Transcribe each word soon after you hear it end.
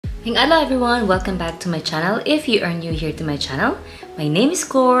Hello everyone, welcome back to my channel. If you are new here to my channel, my name is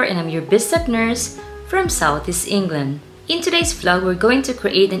Cor and I'm your business nurse from Southeast England. In today's vlog, we're going to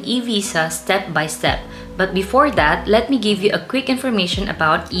create an e-visa step by step. But before that, let me give you a quick information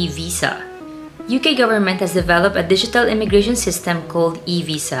about e-visa. UK government has developed a digital immigration system called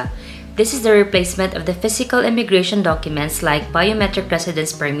e-visa. This is the replacement of the physical immigration documents like biometric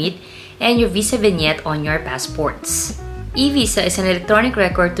residence permit and your visa vignette on your passports. E-visa is an electronic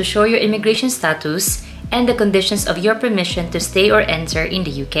record to show your immigration status and the conditions of your permission to stay or enter in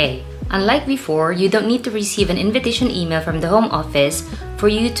the UK. Unlike before, you don't need to receive an invitation email from the Home Office for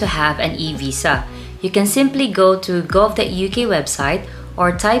you to have an e-visa. You can simply go to gov.uk website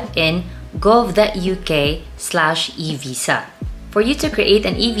or type in gov.uk/e-visa. For you to create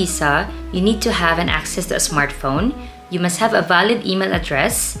an e-visa, you need to have an access to a smartphone, you must have a valid email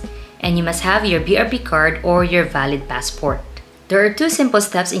address, and you must have your BRP card or your valid passport. There are two simple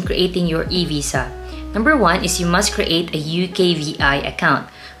steps in creating your e-visa. Number one is you must create a ukvisa account.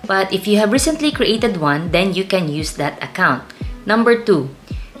 But if you have recently created one, then you can use that account. Number two,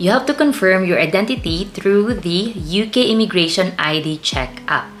 you have to confirm your identity through the UK Immigration ID Check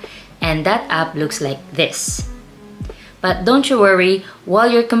app. And that app looks like this. But don't you worry, while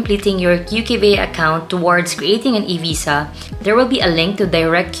you're completing your ukvisa account towards creating an e-visa, there will be a link to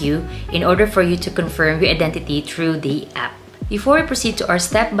direct you in order for you to confirm your identity through the app. Before we proceed to our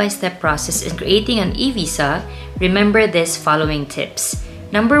step-by-step process in creating an e-visa, remember these following tips.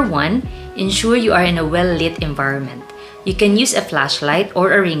 Number one, ensure you are in a well-lit environment. You can use a flashlight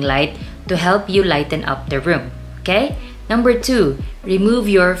or a ring light to help you lighten up the room. Okay? Number two, remove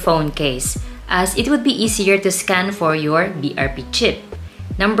your phone case, as it would be easier to scan for your BRP chip.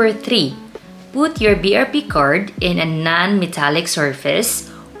 Number three, put your BRP card in a non-metallic surface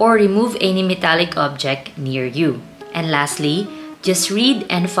or remove any metallic object near you. And lastly, just read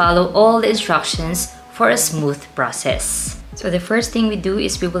and follow all the instructions for a smooth process. So the first thing we do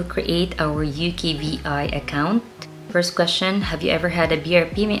is we will create our ukvisa account. First question, have you ever had a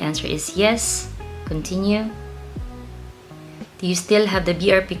BRP? My answer is yes. Continue. Do you still have the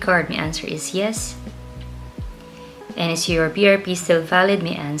BRP card? My answer is yes. And is your BRP still valid?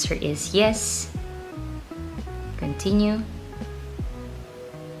 My answer is yes. Continue.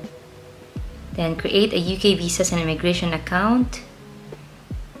 Then create a UK Visas and Immigration account.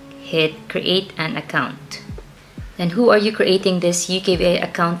 Hit create an account. Then who are you creating this ukvisa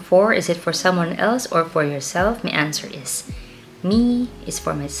account for? Is it for someone else or for yourself? My answer is me, is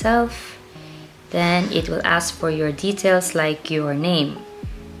for myself. Then it will ask for your details like your name.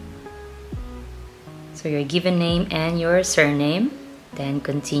 So your given name and your surname. Then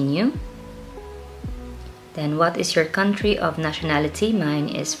continue. Then what is your country of nationality? Mine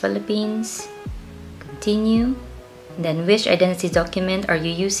is Philippines. Continue. Then which identity document are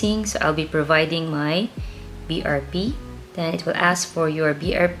you using? So I'll be providing my BRP. Then it will ask for your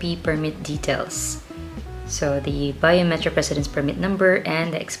BRP permit details. So the biometric residence permit number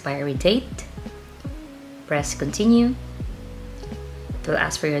and the expiry date. Press continue. It will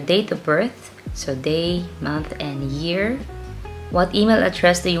ask for your date of birth, so day, month, and year. What email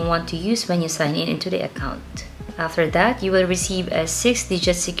address do you want to use when you sign in into the account? After that, you will receive a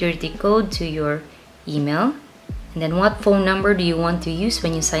 6-digit security code to your email. And then what phone number do you want to use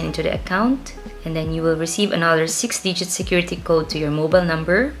when you sign into the account? And then you will receive another 6-digit security code to your mobile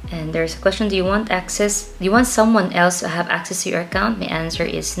number. And there's a question, do you want someone else to have access to your account? My answer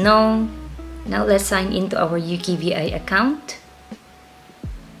is no. Now let's sign into our ukvisa account.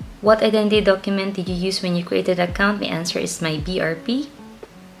 What identity document did you use when you created the account? My answer is my BRP.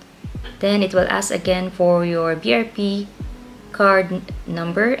 Then it will ask again for your BRP card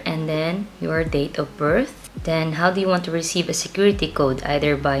number and then your date of birth. Then how do you want to receive a security code,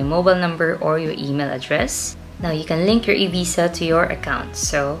 either by mobile number or your email address? Now you can link your e-visa to your account.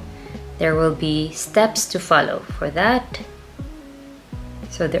 So there will be steps to follow for that.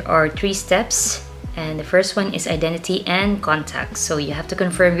 So there are 3 steps, and the first one is identity and contact. So you have to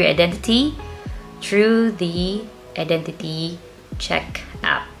confirm your identity through the identity check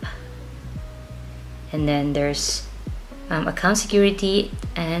app. And then there's account security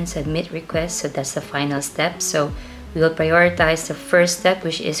and submit request. So that's the final step. So we will prioritize the first step,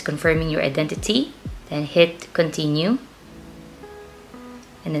 which is confirming your identity. Then hit continue.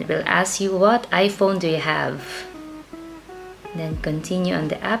 And it will ask you, what iPhone do you have? Then continue on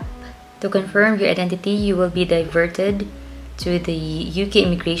the app. To confirm your identity, you will be diverted to the UK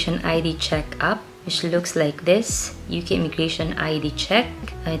Immigration ID Check app, which looks like this, UK Immigration ID Check.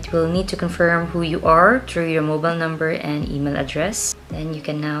 It will need to confirm who you are through your mobile number and email address. Then you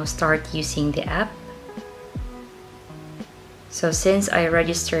can now start using the app. So since I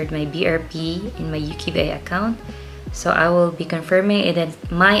registered my BRP in my ukvisa account, so I will be confirming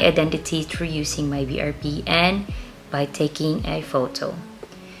my identity through using my BRP and by taking a photo.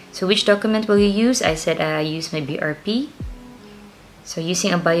 So which document will you use? I said I use my BRP. So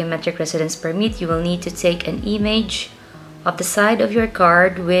using a biometric residence permit, you will need to take an image of the side of your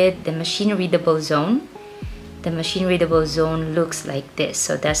card with the machine readable zone. The machine readable zone looks like this.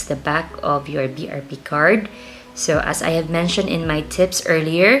 So that's the back of your BRP card. So as I have mentioned in my tips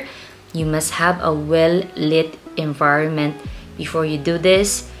earlier, you must have a well-lit environment before you do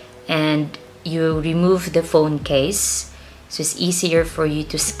this, and you remove the phone case so it's easier for you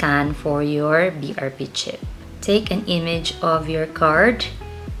to scan for your BRP chip. Take an image of your card.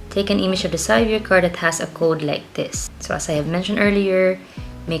 Take an image of the side of your card that has a code like this. So as I have mentioned earlier,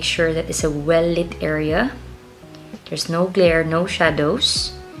 make sure that it's a well-lit area. There's no glare, no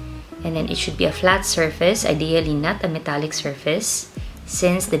shadows. And then it should be a flat surface, ideally not a metallic surface,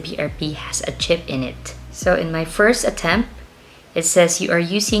 since the BRP has a chip in it. So in my first attempt, it says you are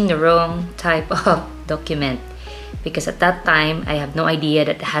using the wrong type of document, because at that time I have no idea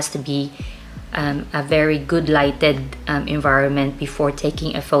that it has to be a very good lighted environment before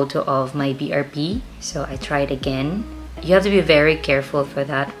taking a photo of my BRP. So I tried again. You have to be very careful for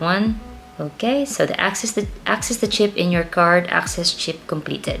that one. Okay, so access the chip in your card, access chip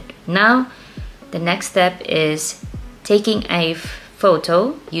completed. Now the next step is taking a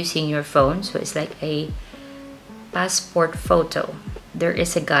photo using your phone. So it's like a passport photo. There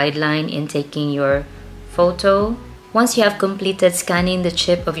is a guideline in taking your photo. Once you have completed scanning the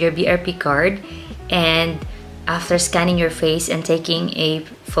chip of your BRP card, and after scanning your face and taking a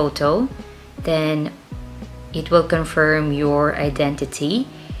photo, then it will confirm your identity.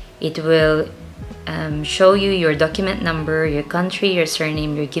 It will show you your document number, your country, your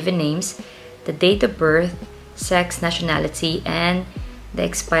surname, your given names, the date of birth, sex, nationality, and the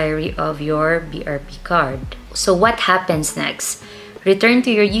expiry of your BRP card. So what happens next? Return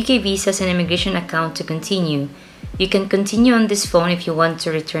to your UK Visas and Immigration account to continue. You can continue on this phone. If you want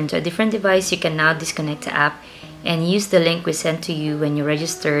to return to a different device, you can now disconnect the app and use the link we sent to you when you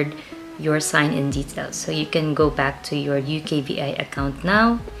registered your sign-in details. So you can go back to your ukvisa account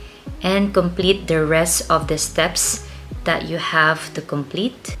now and complete the rest of the steps that you have to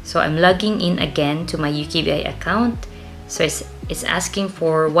complete. So I'm logging in again to my ukvisa account. So it's asking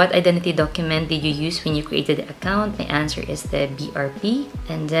for what identity document did you use when you created the account. My answer is the BRP.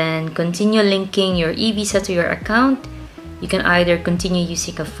 And then continue linking your evisa to your account. You can either continue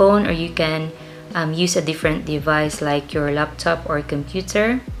using a phone, or you can use a different device like your laptop or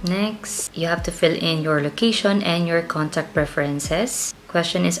computer. Next, you have to fill in your location and your contact preferences.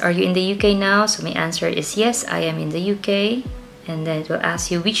 Question is, are you in the UK now? So my answer is yes, I am in the UK. And then it will ask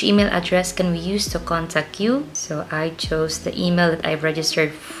you which email address can we use to contact you. So I chose the email that I've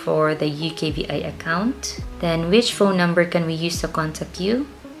registered for the ukvisa account. Then which phone number can we use to contact you?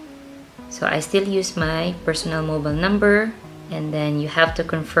 So I still use my personal mobile number. And then you have to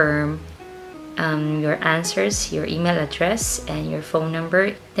confirm your answers, your email address, and your phone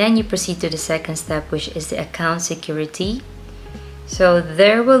number. Then you proceed to the second step, which is the account security. So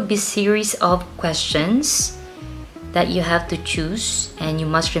there will be series of questions that you have to choose, and you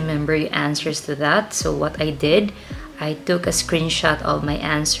must remember your answers to that. So what I did, I took a screenshot of my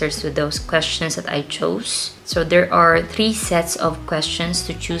answers to those questions that I chose. So there are 3 sets of questions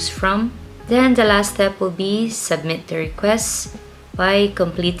to choose from. Then the last step will be submit the request by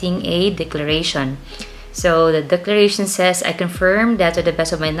completing a declaration. So the declaration says, I confirm that to the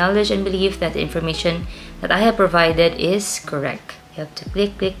best of my knowledge and belief that the information that I have provided is correct. You have to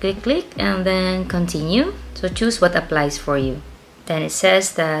click, and then continue. So choose what applies for you. Then it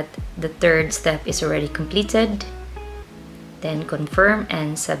says that the third step is already completed. Then confirm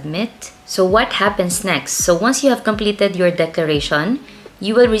and submit. So what happens next? So once you have completed your declaration,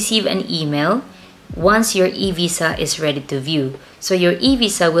 you will receive an email once your e-visa is ready to view. So your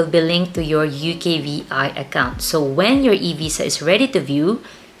e-visa will be linked to your ukvisa account. So when your e-visa is ready to view,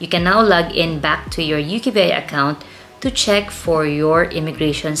 you can now log in back to your ukvisa account to check for your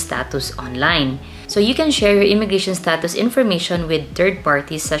immigration status online. So you can share your immigration status information with third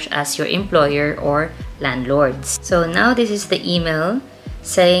parties such as your employer or landlords. So now this is the email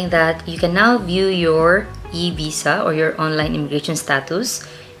saying that you can now view your e-visa or your online immigration status.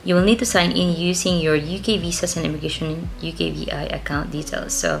 You will need to sign in using your UK Visas and Immigration ukvisa account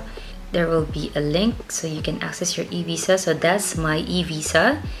details. So there will be a link so you can access your e-visa. So that's my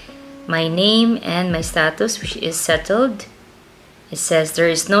e-visa. My name and my status, which is settled. It says there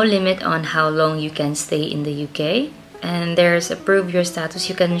is no limit on how long you can stay in the UK. And there's a prove your status.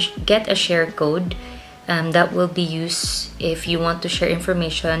 You can get a share code that will be used if you want to share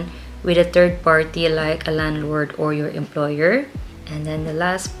information with a third party like a landlord or your employer. And then the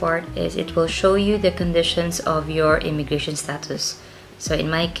last part is it will show you the conditions of your immigration status. So in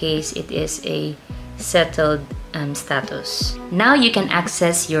my case, it is a settled status. Now you can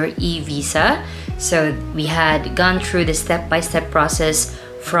access your e-visa. So we had gone through the step-by-step process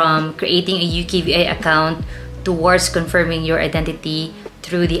from creating a ukvisa account towards confirming your identity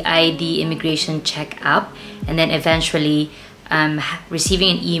through the ID immigration check app, and then eventually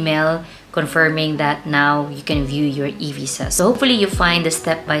receiving an email confirming that now you can view your e-visa. So hopefully you find the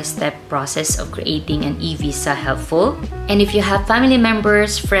step-by-step process of creating an e-visa helpful. And if you have family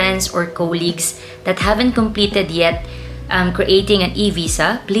members, friends, or colleagues that haven't completed yet creating an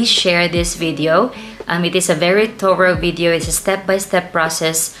e-visa, please share this video. It is a very thorough video. It's a step-by-step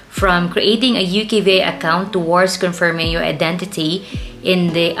process from creating a ukvisa account towards confirming your identity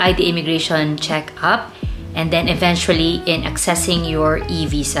in the ID immigration check app, and then eventually in accessing your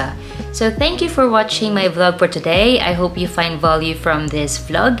e-visa. So thank you for watching my vlog for today. I hope you find value from this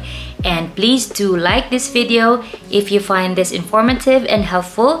vlog, and please do like this video if you find this informative and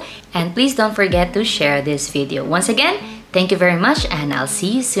helpful, and please don't forget to share this video. Once again, thank you very much, and I'll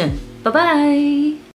see you soon. Bye-bye!